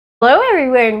Hello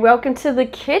everyone, welcome to the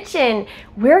kitchen.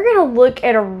 We're gonna look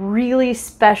at a really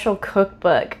special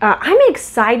cookbook. I'm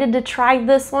excited to try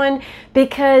this one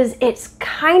because it's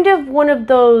kind of one of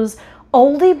those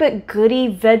oldie but goodie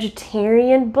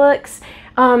vegetarian books.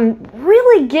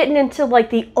 Really getting into like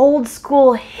the old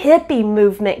school hippie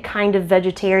movement kind of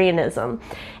vegetarianism.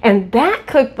 And that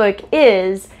cookbook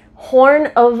is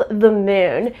Horn of the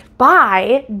Moon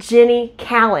by Ginny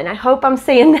Callan. I hope I'm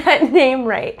saying that name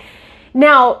right.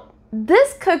 Now,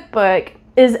 this cookbook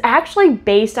is actually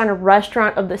based on a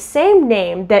restaurant of the same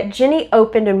name that Ginny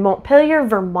opened in Montpelier,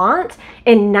 Vermont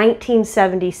in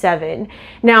 1977.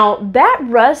 Now, that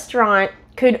restaurant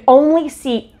could only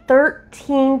seat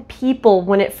 13 people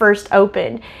when it first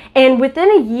opened. And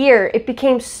within a year, it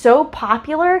became so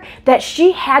popular that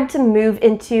she had to move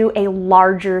into a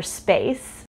larger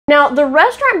space. Now, the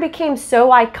restaurant became so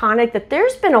iconic that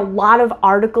there's been a lot of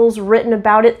articles written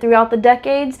about it throughout the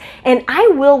decades, and I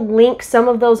will link some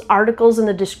of those articles in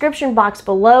the description box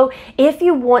below if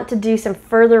you want to do some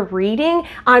further reading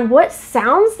on what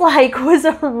sounds like was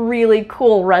a really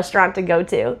cool restaurant to go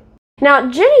to. Now,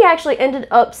 Ginny actually ended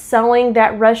up selling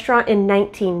that restaurant in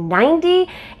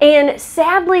 1990, and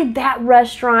sadly, that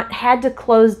restaurant had to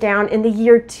close down in the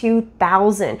year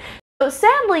 2000. So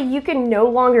sadly, you can no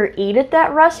longer eat at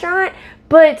that restaurant,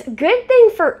 but good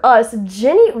thing for us,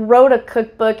 Ginny wrote a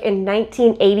cookbook in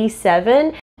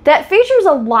 1987 that features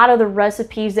a lot of the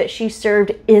recipes that she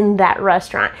served in that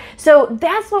recipe. So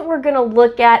that's what we're gonna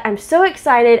look at. I'm so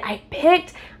excited. I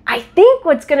picked, I think,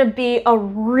 what's gonna be a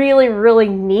really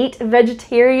neat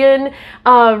vegetarian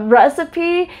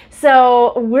recipe.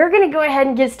 So we're gonna go ahead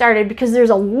and get started because there's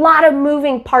a lot of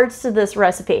moving parts to this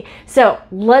recipe. So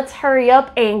let's hurry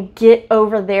up and get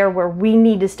over there where we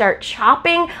need to start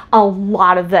chopping a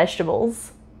lot of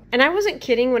vegetables. And I wasn't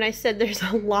kidding when I said there's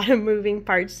a lot of moving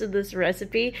parts to this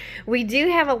recipe. We do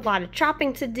have a lot of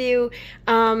chopping to do,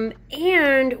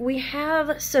 and we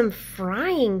have some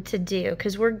frying to do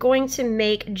because we're going to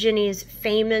make Ginny's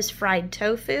famous fried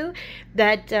tofu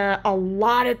that a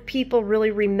lot of people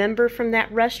really remember from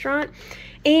that restaurant.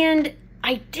 And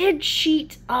I did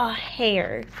cheat a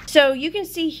hair. So you can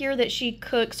see here that she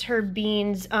cooks her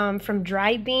beans from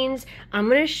dried beans. I'm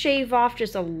gonna shave off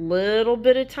just a little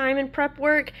bit of time in prep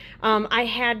work. I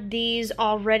had these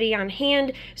already on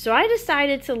hand, so I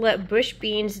decided to let bush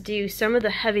beans do some of the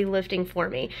heavy lifting for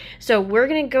me. So we're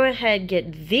gonna go ahead,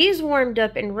 get these warmed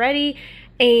up and ready,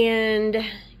 and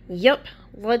yep,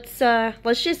 let's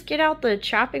just get out the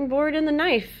chopping board and the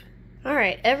knife. All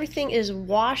right, everything is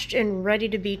washed and ready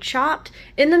to be chopped.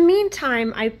 In the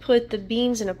meantime, I put the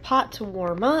beans in a pot to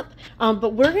warm up,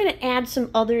 but we're gonna add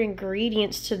some other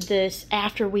ingredients to this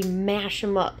after we mash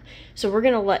them up. So we're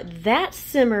gonna let that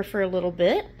simmer for a little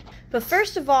bit. But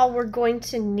first of all, we're going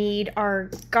to need our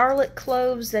garlic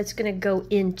cloves that's gonna go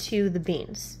into the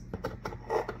beans.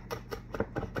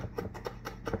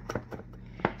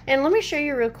 And let me show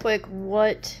you real quick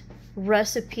what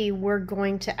recipe we're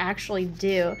going to actually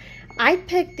do. I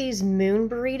picked these moon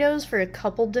burritos for a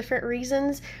couple different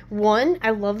reasons. One, I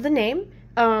love the name.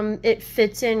 It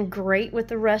fits in great with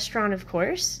the restaurant, of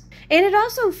course. And it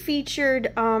also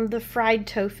featured the fried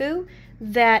tofu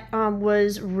that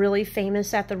was really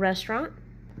famous at the restaurant.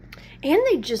 And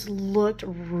they just looked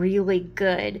really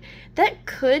good. That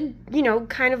could, you know,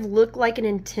 kind of look like an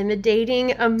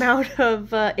intimidating amount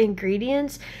of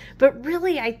ingredients, but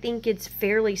really I think it's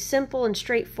fairly simple and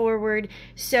straightforward.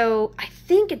 So I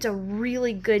think it's a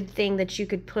really good thing that you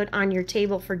could put on your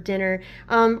table for dinner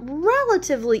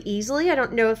relatively easily. I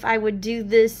don't know if I would do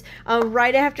this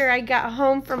right after I got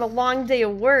home from a long day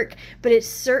of work, but it's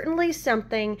certainly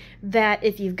something that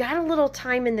if you've got a little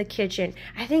time in the kitchen,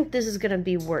 I think this is gonna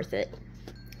be worth it.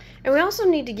 And we also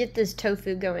need to get this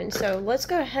tofu going, so let's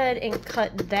go ahead and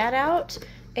cut that out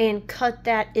and cut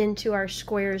that into our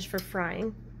squares for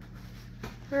frying.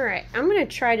 All right, I'm gonna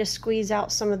try to squeeze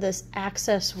out some of this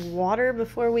excess water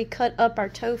before we cut up our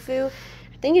tofu.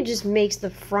 I think it just makes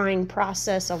the frying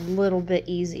process a little bit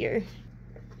easier.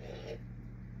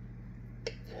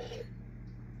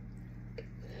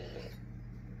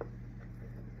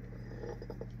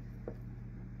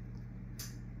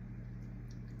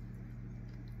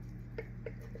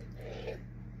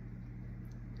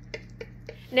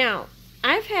 Now,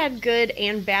 I've had good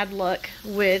and bad luck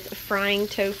with frying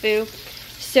tofu,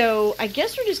 so I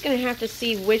guess we're just going to have to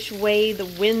see which way the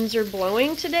winds are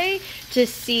blowing today to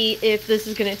see if this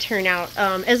is going to turn out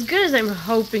as good as I'm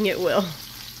hoping it will.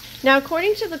 Now,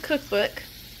 according to the cookbook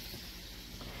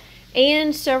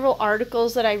and several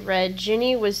articles that I read,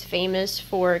 Ginny was famous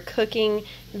for cooking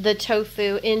the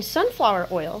tofu in sunflower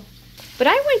oil. But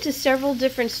I went to several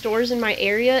different stores in my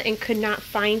area and could not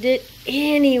find it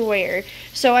anywhere.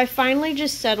 So I finally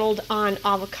just settled on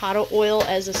avocado oil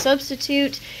as a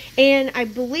substitute. And I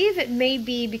believe it may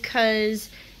be because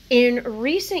in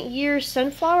recent years,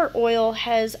 sunflower oil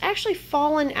has actually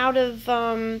fallen out of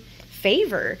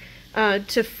favor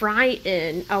to fry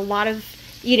in. A lot of,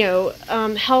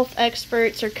 health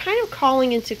experts are kind of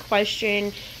calling into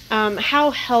question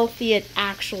how healthy it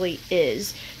actually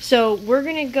is. So we're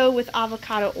going to go with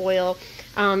avocado oil.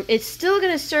 It's still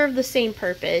going to serve the same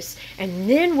purpose, and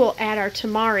then we'll add our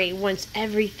tamari once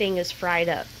everything is fried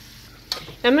up.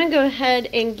 I'm going to go ahead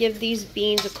and give these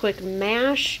beans a quick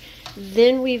mash.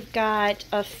 Then we've got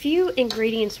a few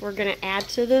ingredients we're going to add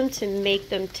to them to make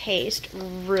them taste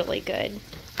really good.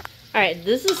 Alright,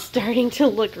 this is starting to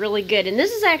look really good, and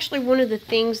this is actually one of the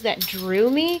things that drew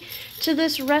me to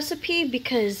this recipe,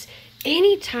 because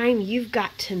anytime you've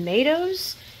got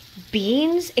tomatoes,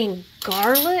 beans, and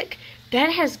garlic,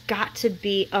 that has got to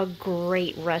be a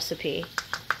great recipe.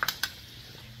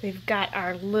 We've got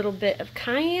our little bit of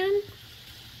cayenne.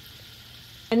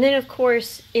 And then, of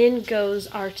course, in goes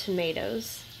our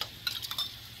tomatoes.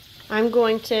 I'm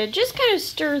going to just kind of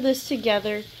stir this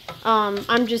together.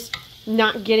 I'm just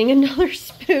not getting another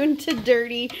spoon to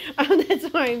dirty. That's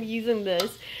why I'm using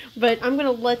this. But I'm going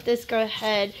to let this go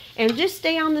ahead and just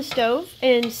stay on the stove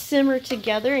and simmer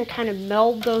together and kind of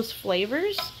meld those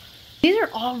flavors. These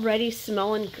are already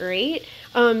smelling great.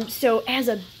 So as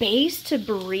a base to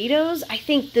burritos, I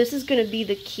think this is going to be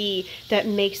the key that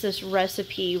makes this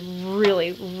recipe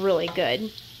really, really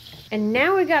good. And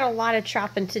now we got a lot of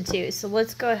chopping to do. So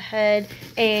let's go ahead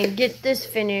and get this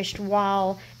finished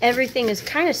while everything is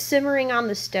kind of simmering on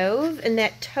the stove. And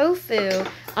that tofu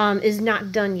is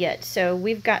not done yet, so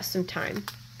we've got some time.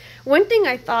 One thing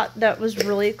I thought that was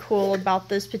really cool about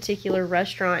this particular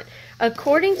restaurant,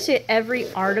 according to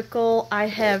every article I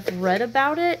have read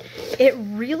about it, it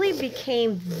really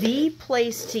became the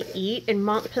place to eat in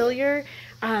Montpelier.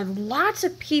 Lots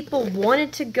of people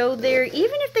wanted to go there,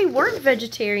 even if they weren't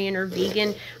vegetarian or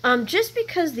vegan, just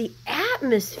because the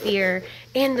atmosphere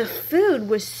and the food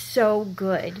was so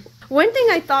good. One thing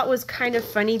I thought was kind of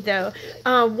funny though,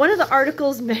 one of the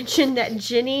articles mentioned that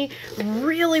Ginny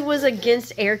really was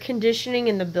against air conditioning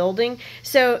in the building.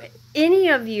 So any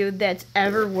of you that's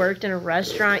ever worked in a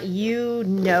restaurant, you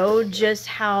know just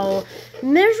how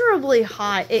miserably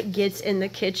hot it gets in the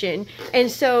kitchen. And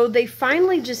so they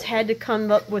finally just had to come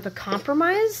up with a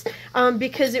compromise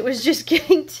because it was just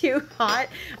getting too hot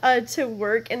to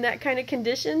work in that kind of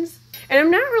conditions. And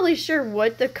I'm not really sure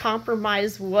what the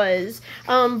compromise was,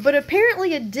 but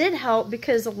apparently it did help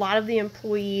because a lot of the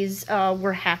employees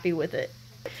were happy with it.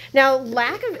 Now,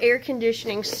 lack of air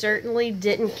conditioning certainly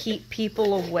didn't keep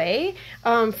people away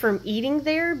from eating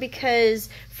there, because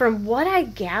from what I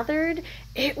gathered,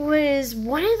 it was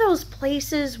one of those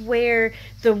places where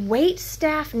the wait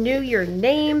staff knew your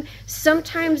name.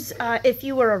 Sometimes if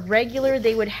you were a regular,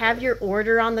 they would have your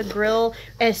order on the grill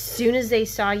as soon as they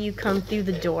saw you come through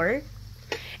the door.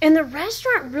 And the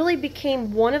restaurant really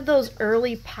became one of those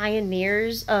early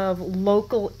pioneers of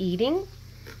local eating.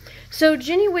 So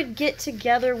Ginny would get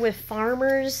together with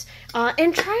farmers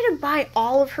and try to buy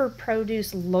all of her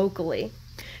produce locally.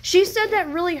 She said that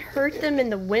really hurt them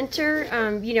in the winter,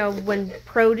 when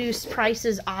produce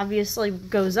prices obviously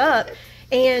goes up.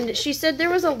 And she said there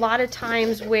was a lot of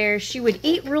times where she would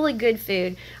eat really good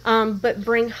food, but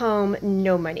bring home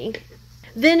no money.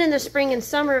 Then in the spring and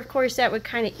summer, of course, that would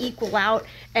kind of equal out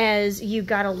as you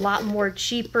got a lot more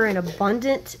cheaper and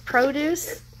abundant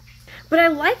produce. But I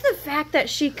like the fact that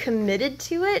she committed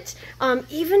to it,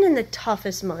 even in the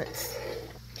toughest months.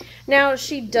 Now,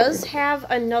 she does have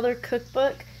another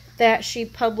cookbook that she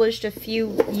published a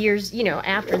few years,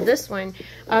 after this one,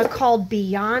 called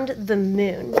Beyond the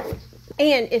Moon.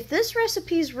 And if this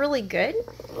recipe is really good,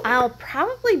 I'll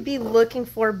probably be looking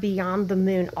for Beyond the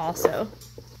Moon also.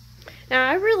 Now,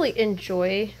 I really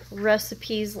enjoy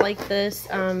recipes like this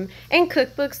and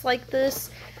cookbooks like this.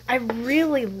 I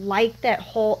really like that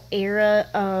whole era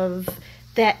of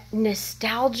that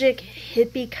nostalgic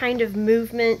hippie kind of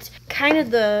movement, kind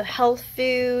of the health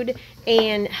food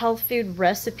and health food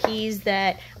recipes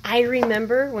that I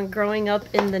remember when growing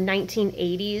up in the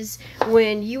 1980s,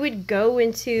 when you would go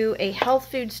into a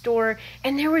health food store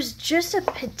and there was just a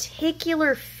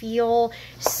particular feel,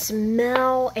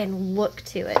 smell, and look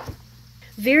to it.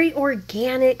 Very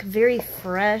organic, very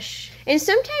fresh. And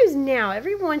sometimes now,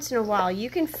 every once in a while, you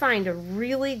can find a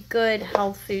really good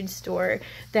health food store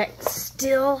that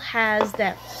still has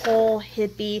that whole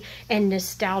hippie and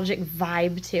nostalgic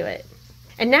vibe to it.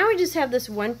 And now I just have this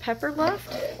one pepper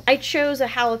left. I chose a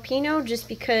jalapeno just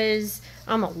because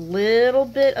I'm a little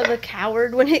bit of a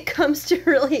coward when it comes to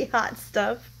really hot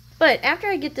stuff. But after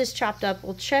I get this chopped up,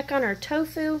 we'll check on our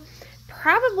tofu.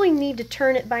 Probably need to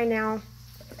turn it by now.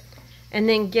 And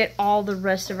then get all the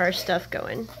rest of our stuff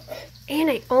going. And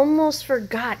I almost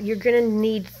forgot, you're gonna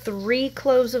need 3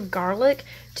 cloves of garlic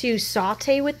to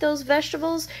saute with those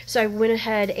vegetables. So I went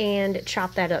ahead and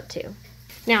chopped that up too.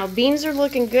 Now, beans are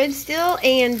looking good still,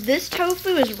 and this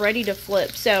tofu is ready to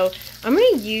flip. So I'm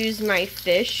gonna use my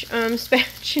fish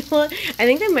spatula. I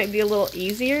think that might be a little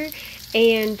easier.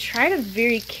 And try to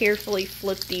very carefully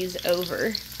flip these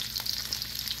over.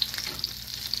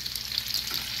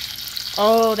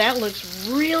 Oh, that looks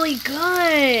really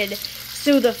good.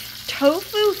 So the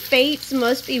tofu fates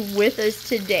must be with us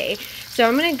today. So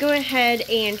I'm going to go ahead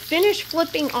and finish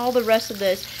flipping all the rest of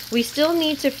this. We still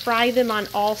need to fry them on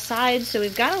all sides, so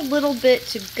we've got a little bit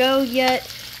to go yet.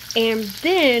 And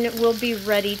then we'll be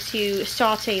ready to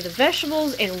saute the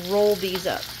vegetables and roll these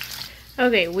up.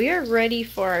 Okay, we are ready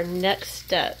for our next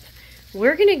step.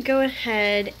 We're going to go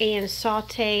ahead and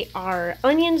saute our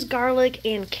onions, garlic,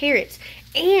 and carrots.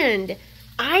 And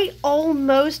I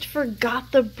almost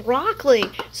forgot the broccoli.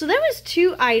 So that was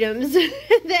 2 items that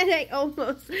I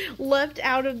almost left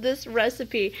out of this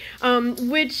recipe.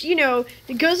 Which, you know,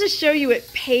 it goes to show you it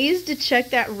pays to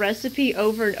check that recipe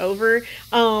over and over,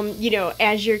 you know,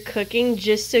 as you're cooking,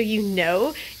 just so you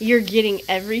know you're getting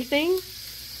everything.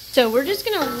 So we're just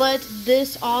going to let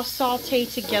this all saute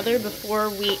together before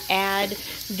we add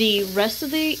the rest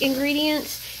of the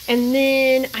ingredients. And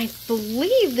then I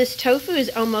believe this tofu is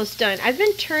almost done. I've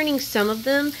been turning some of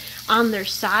them on their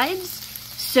sides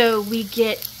so we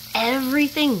get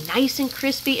everything nice and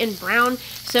crispy and brown.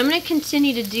 So I'm going to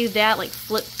continue to do that, like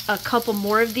flip a couple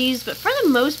more of these. But for the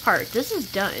most part, this is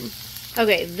done.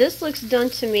 Okay, this looks done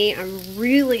to me. I'm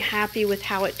really happy with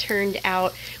how it turned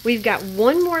out. We've got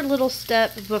one more little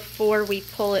step before we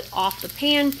pull it off the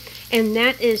pan, and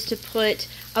that is to put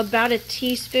about a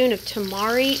teaspoon of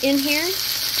tamari in here.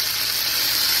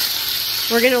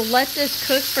 We're going to let this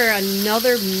cook for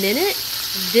another minute,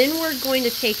 then we're going to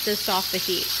take this off the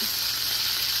heat.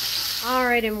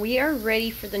 Alright, and we are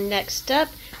ready for the next step.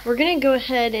 We're going to go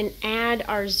ahead and add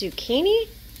our zucchini.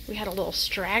 We had a little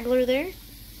straggler there.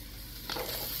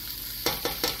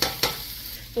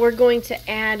 We're going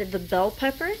to add the bell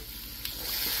pepper.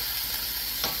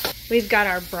 We've got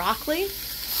our broccoli.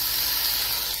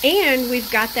 And we've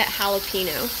got that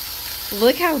jalapeno.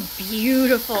 Look how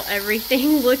beautiful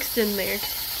everything looks in there.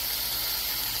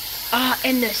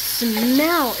 And the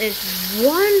smell is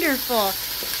wonderful.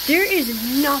 There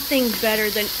is nothing better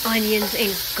than onions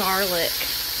and garlic.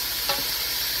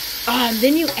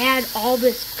 Then you add all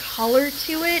this color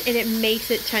to it and it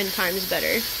makes it 10 times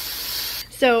better.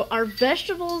 So our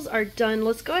vegetables are done.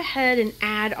 Let's go ahead and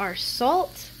add our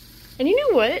salt. And you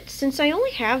know what? Since I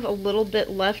only have a little bit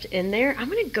left in there, I'm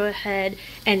going to go ahead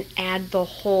and add the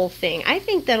whole thing. I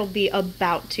think that'll be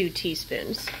about 2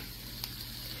 teaspoons.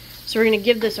 So we're going to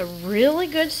give this a really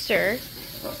good stir.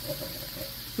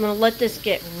 I'm going to let this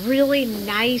get really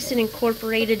nice and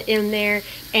incorporated in there.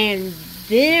 And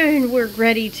then we're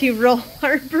ready to roll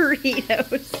our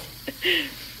burritos.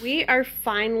 We are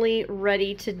finally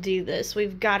ready to do this.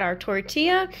 We've got our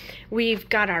tortilla, we've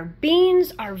got our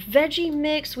beans, our veggie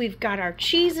mix, we've got our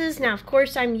cheeses. Now, of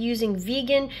course, I'm using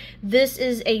vegan. This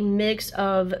is a mix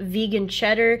of vegan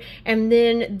cheddar and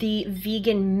then the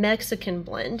vegan Mexican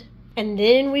blend. And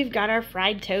then we've got our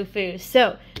fried tofu.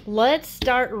 So let's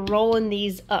start rolling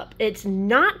these up. It's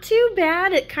not too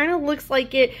bad. It kind of looks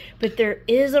like it, but there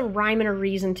is a rhyme and a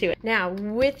reason to it. Now,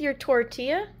 with your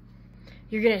tortilla,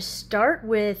 you're going to start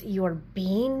with your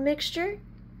bean mixture.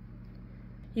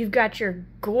 You've got your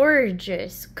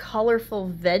gorgeous, colorful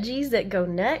veggies that go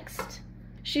next.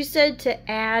 She said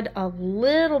to add a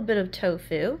little bit of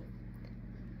tofu.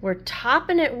 We're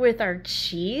topping it with our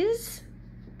cheese.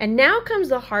 And now comes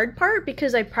the hard part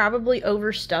because I probably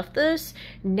overstuffed this.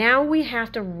 Now we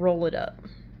have to roll it up.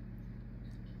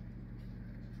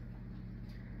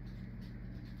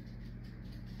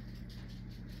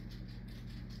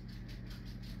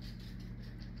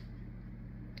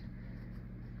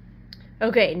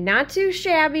 Okay, not too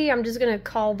shabby. I'm just gonna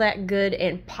call that good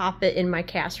and pop it in my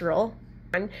casserole.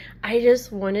 I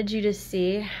just wanted you to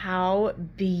see how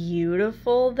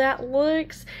beautiful that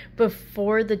looks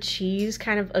before the cheese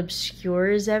kind of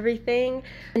obscures everything.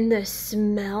 And the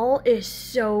smell is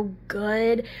so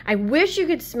good. I wish you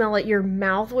could smell it. Your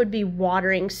mouth would be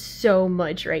watering so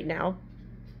much right now.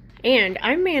 And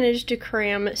I managed to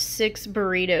cram 6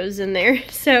 burritos in there.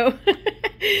 So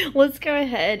let's go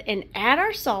ahead and add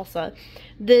our salsa.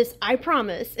 This, I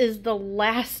promise, is the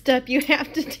last step you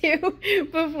have to do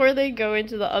before they go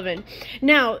into the oven.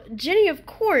 Now, Ginny, of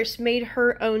course, made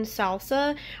her own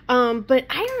salsa, but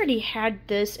I already had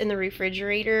this in the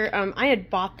refrigerator. I had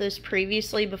bought this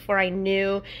previously before I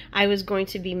knew I was going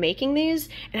to be making these,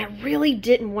 and I really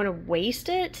didn't want to waste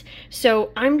it.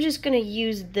 So I'm just going to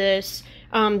use this.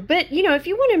 But, you know, if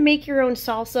you want to make your own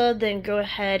salsa, then go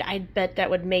ahead. I bet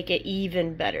that would make it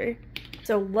even better.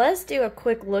 So let's do a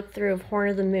quick look through of Horn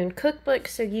of the Moon cookbook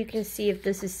so you can see if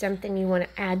this is something you want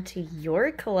to add to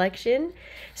your collection.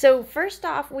 So first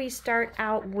off, we start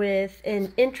out with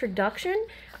an introduction,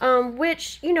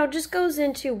 which, you know, just goes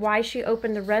into why she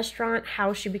opened the restaurant,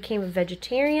 how she became a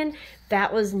vegetarian.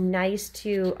 That was nice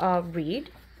to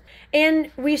read.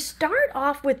 And we start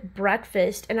off with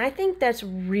breakfast, and I think that's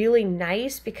really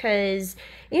nice because,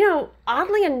 you know,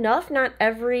 oddly enough, not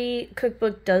every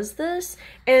cookbook does this,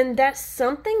 and that's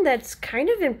something that's kind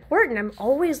of important. I'm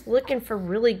always looking for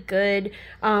really good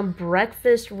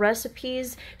breakfast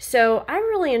recipes, so I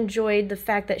really enjoyed the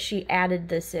fact that she added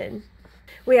this in.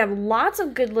 We have lots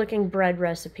of good-looking bread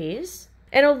recipes.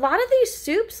 And a lot of these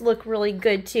soups look really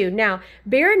good too. Now,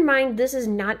 bear in mind, this is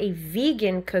not a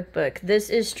vegan cookbook. This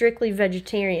is strictly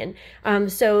vegetarian.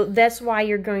 So that's why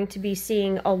you're going to be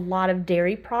seeing a lot of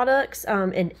dairy products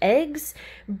and eggs.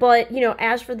 But, you know,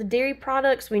 as for the dairy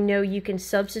products, we know you can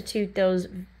substitute those,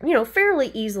 you know,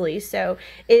 fairly easily. So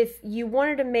if you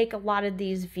wanted to make a lot of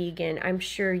these vegan, I'm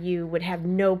sure you would have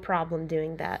no problem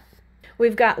doing that.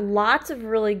 We've got lots of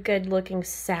really good looking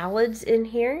salads in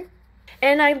here.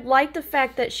 And I like the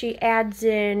fact that she adds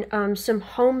in some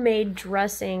homemade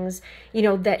dressings, you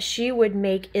know, that she would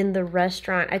make in the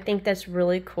restaurant. I think that's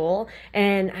really cool.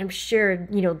 And I'm sure,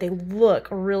 you know, they look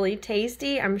really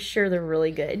tasty. I'm sure they're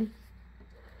really good.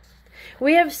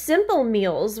 We have simple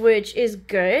meals, which is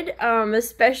good,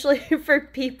 especially for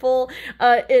people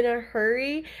in a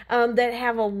hurry that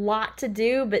have a lot to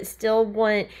do but still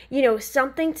want, you know,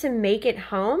 something to make at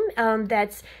home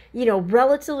that's, you know,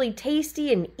 relatively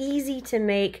tasty and easy to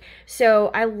make.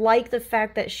 So I like the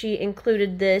fact that she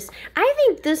included this. I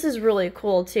think this is really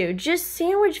cool too. Just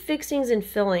sandwich fixings and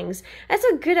fillings. That's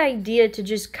a good idea to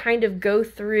just kind of go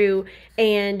through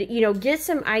and, you know, get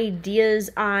some ideas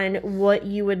on what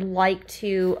you would like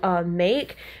to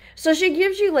make. So she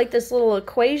gives you like this little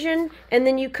equation, and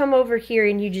then you come over here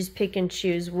and you just pick and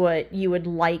choose what you would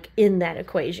like in that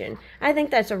equation. I think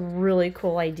that's a really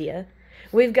cool idea.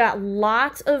 We've got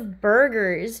lots of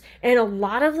burgers, and a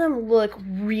lot of them look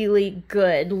really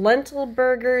good. Lentil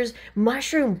burgers,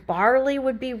 mushroom barley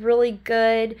would be really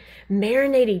good.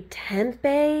 Marinated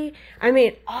tempeh. I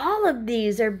mean, all of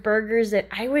these are burgers that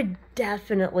I would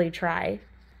definitely try.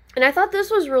 And I thought this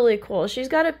was really cool. She's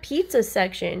got a pizza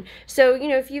section. So, you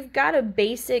know, if you've got a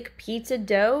basic pizza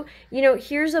dough, you know,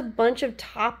 here's a bunch of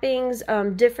toppings,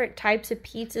 different types of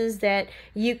pizzas that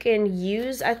you can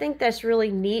use. I think that's really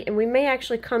neat. And we may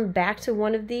actually come back to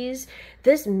one of these.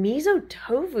 This miso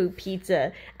tofu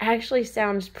pizza actually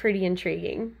sounds pretty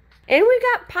intriguing. And we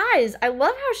got pies. I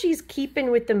love how she's keeping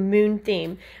with the moon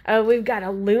theme. We've got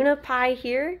a Luna pie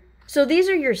here. So these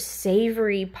are your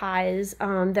savory pies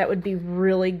that would be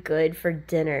really good for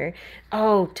dinner.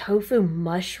 Oh, tofu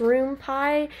mushroom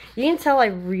pie. You can tell I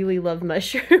really love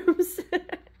mushrooms.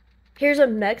 Here's a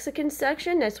Mexican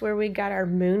section. That's where we got our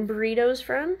moon burritos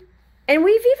from. And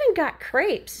we've even got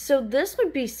crepes. So this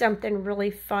would be something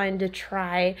really fun to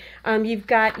try. You've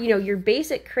got, you know, your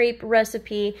basic crepe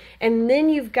recipe, and then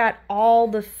you've got all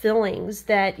the fillings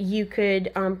that you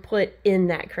could put in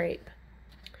that crepe.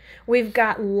 We've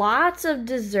got lots of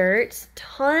desserts,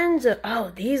 tons of,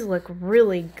 oh, these look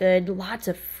really good. Lots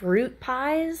of fruit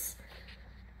pies.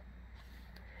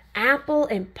 Apple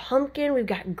and pumpkin. We've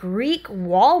got Greek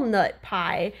walnut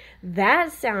pie.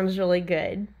 That sounds really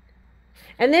good.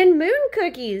 And then moon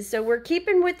cookies. So we're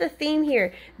keeping with the theme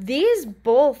here. These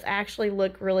both actually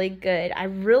look really good.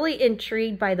 I'm really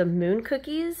intrigued by the moon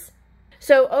cookies.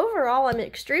 So overall, I'm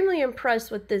extremely impressed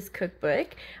with this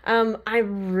cookbook.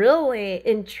 I'm really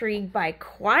intrigued by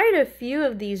quite a few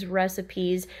of these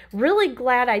recipes. Really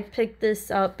glad I picked this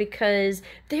up because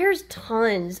there's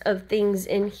tons of things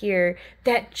in here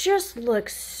that just look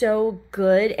so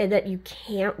good and that you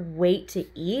can't wait to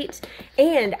eat.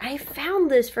 And I found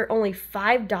this for only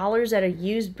 $5 at a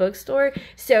used bookstore,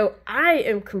 so I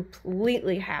am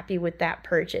completely happy with that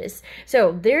purchase.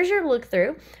 So there's your look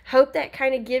through. Hope that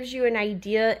kind of gives you an idea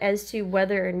idea as to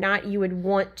whether or not you would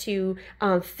want to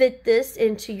fit this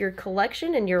into your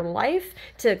collection and your life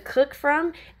to cook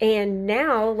from. And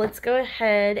now let's go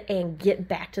ahead and get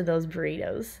back to those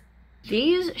burritos.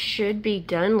 These should be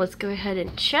done. Let's go ahead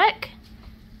and check.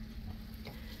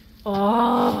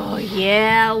 Oh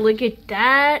yeah, look at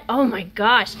that. Oh my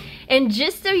gosh. And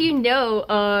just so you know,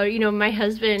 my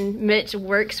husband Mitch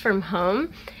works from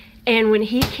home, and when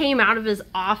he came out of his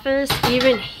office,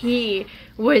 even he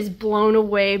was blown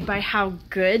away by how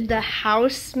good the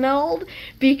house smelled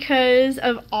because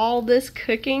of all this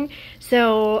cooking.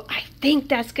 So I think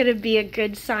that's gonna be a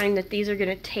good sign that these are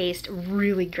gonna taste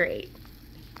really great.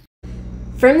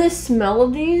 From the smell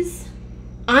of these,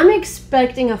 I'm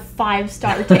expecting a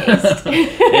 5-star taste.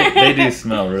 They do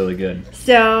smell really good.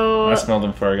 So I smelled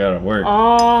them before I got to work.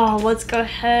 Oh, let's go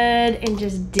ahead and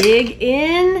just dig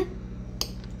in.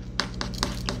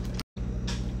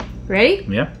 Ready?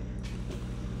 Yeah.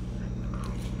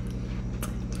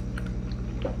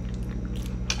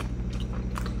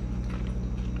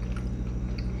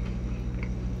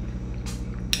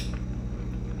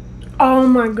 Oh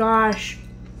my gosh.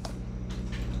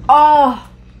 Oh,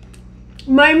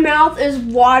 my mouth is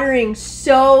watering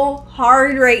so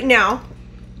hard right now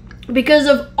because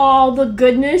of all the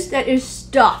goodness that is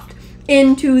stuffed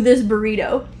into this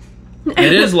burrito.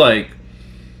 It is like,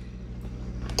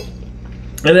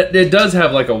 and it does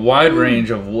have like a wide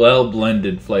range of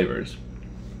well-blended flavors.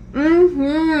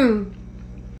 And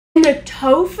the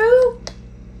tofu?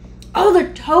 Oh,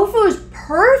 the tofu is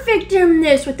perfect in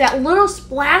this with that little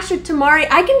splash of tamari.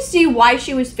 I can see why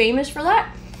she was famous for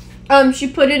that. She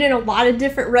put it in a lot of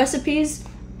different recipes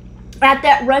at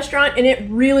that restaurant, and it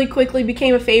really quickly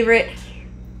became a favorite.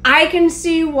 I can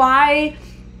see why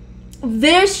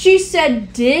this, she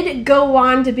said, did go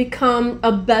on to become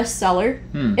a bestseller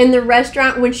in the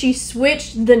restaurant when she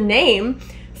switched the name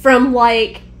from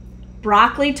like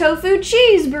broccoli tofu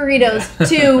cheese burritos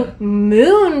to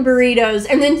moon burritos,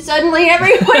 and then suddenly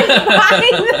everyone's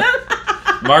buying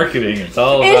them. Marketing, it's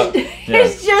all about.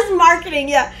 It's just marketing,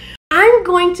 yeah. I'm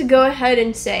going to go ahead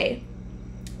and say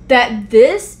that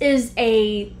this is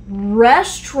a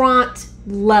restaurant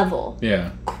level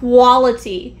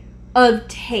quality of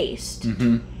taste.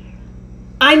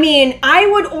 I mean, I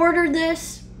would order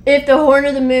this if the Horn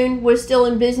of the Moon was still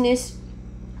in business.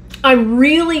 I'm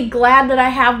really glad that I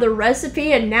have the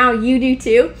recipe, and now you do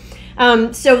too,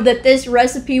 so that this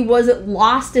recipe wasn't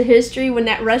lost to history when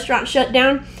that restaurant shut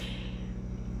down.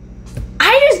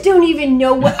 I just don't even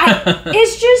know what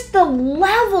it's just the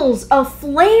levels of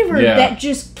flavor that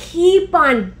just keep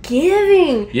on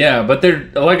giving. Yeah, but they're,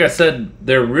 like I said,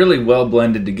 they're really well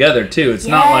blended together too. It's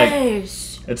not like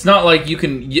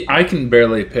I can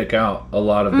barely pick out a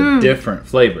lot of the different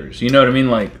flavors. You know what I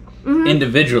mean? Like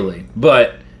individually,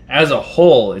 but as a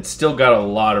whole, it's still got a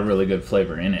lot of really good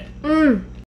flavor in it.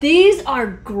 These are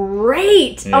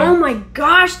great. Oh my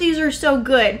gosh, these are so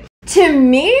good. To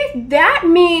me, that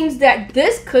means that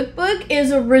this cookbook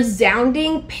is a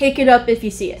resounding pick it up if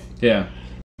you see it. Yeah.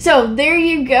 So there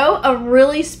you go, a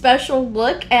really special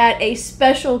look at a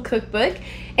special cookbook.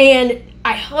 And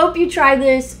I hope you try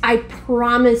this. I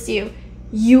promise you,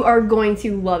 you are going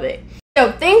to love it.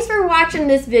 So thanks for watching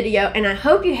this video, and I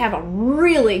hope you have a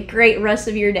really great rest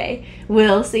of your day.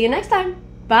 We'll see you next time.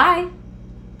 Bye.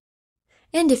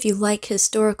 And if you like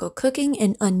historical cooking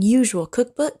and unusual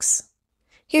cookbooks,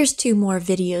 here's 2 more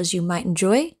videos you might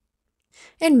enjoy.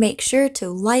 And make sure to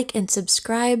like and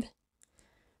subscribe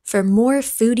for more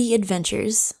foodie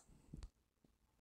adventures.